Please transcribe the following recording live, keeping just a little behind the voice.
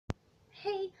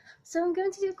Hey, so I'm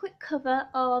going to do a quick cover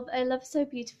of "I Love So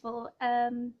Beautiful."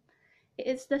 It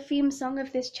is the theme song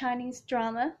of this Chinese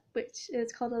drama, which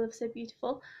is called "I Love So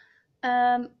Beautiful."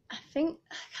 I think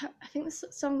the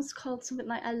song's called something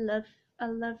like I love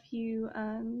you."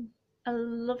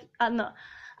 No,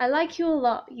 "I like you a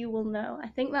lot. You will know." I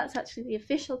think that's actually the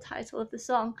official title of the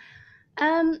song.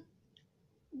 Um,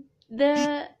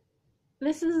 the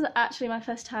This is actually my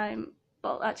first time.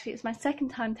 Well, actually, it's my second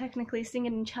time technically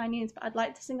singing in Chinese, but I'd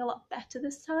like to sing a lot better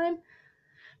this time.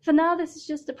 For now, this is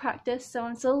just a practice, so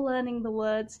I'm still learning the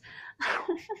words.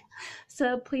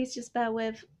 So please just bear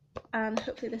with, and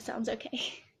hopefully this sounds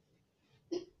okay.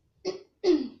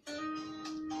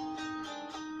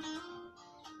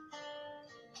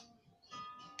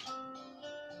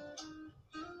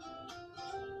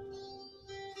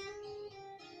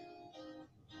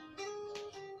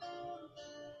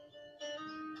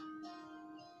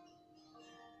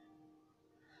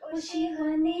 我喜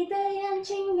欢你的眼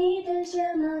睛，你的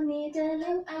睫毛，你的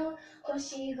冷傲。我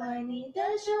喜欢你的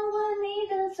手腕，你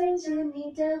的嘴唇，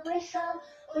你的微笑。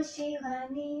我喜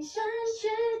欢你，全世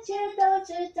界都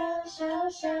知道，小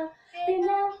小。别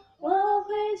闹，我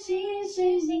会继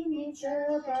续听你这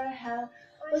边好。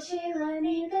我喜欢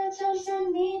你的转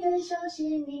身，你的手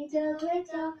心，你的味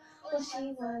道。我喜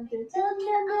欢的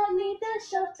面膜，你的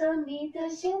手头，你的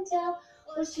心跳。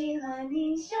 我喜欢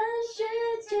你，全世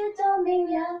界都明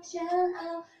了煎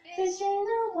熬，飞行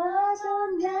的我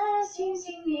都拿星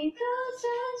星一个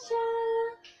转角。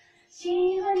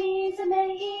喜欢你在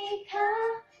每一刻、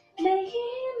每一秒，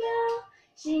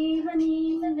喜欢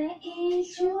你在每一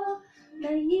处、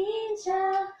每一角，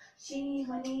喜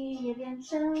欢你也变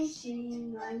成习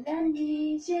惯，难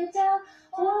以戒掉。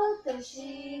我都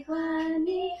喜欢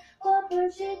你，我不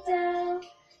知道。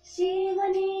 喜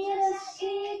欢你的心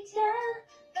跳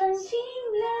很清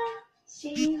亮，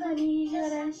喜欢你有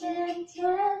点腼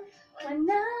腆，快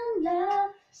难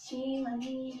了。喜欢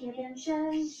你也变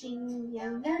成信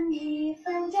仰，难以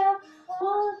放掉。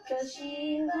我都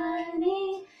喜欢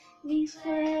你，你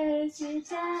会知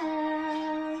道。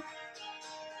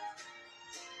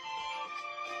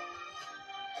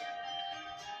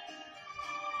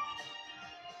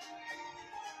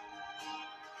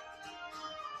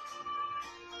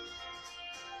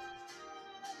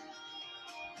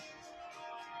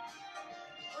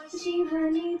 我喜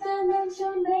欢你的篮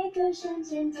球，每个瞬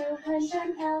间都很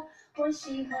闪耀。我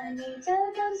喜欢你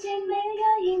的钢琴，每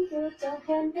个音符都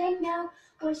很美妙。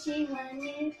我喜欢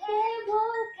你陪我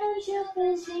看剧，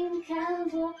分心看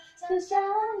我走向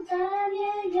扮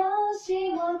演游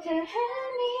戏，我可和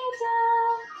你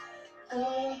斗。偶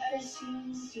尔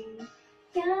星星，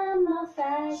感冒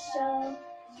发烧，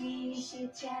一时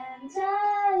间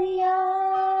担忧，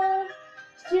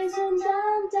只存在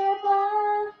的话。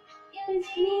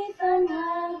 你烦恼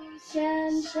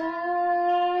牵手，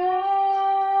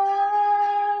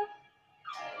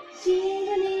喜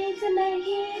欢你在每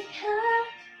一刻、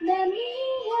每一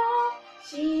秒，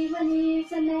喜欢你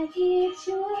在每一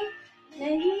处、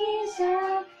每一角，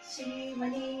喜欢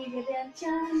你也变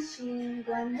成习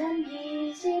惯，难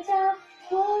以戒掉。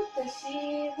我都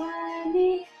喜欢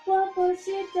你，我不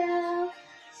知道，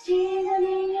喜欢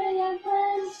你有点分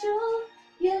数，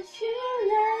越去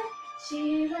了。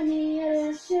 喜欢你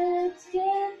的世界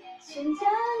现在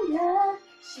了，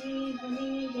喜欢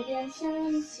你也变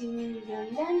成信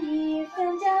仰，难以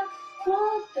放掉。我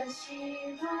都喜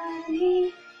欢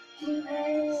你，你会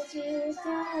知道。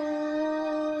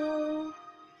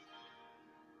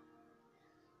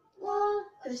我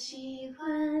都喜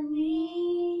欢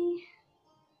你，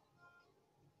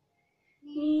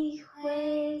你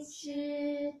会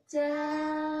知道。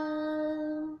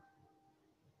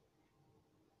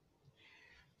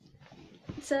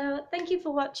 So thank you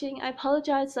for watching. I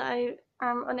apologize that I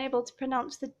am unable to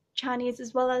pronounce the Chinese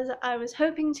as well as I was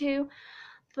hoping to,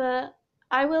 but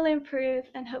I will improve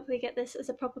and hopefully get this as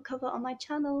a proper cover on my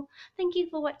channel. Thank you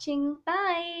for watching.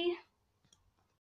 Bye!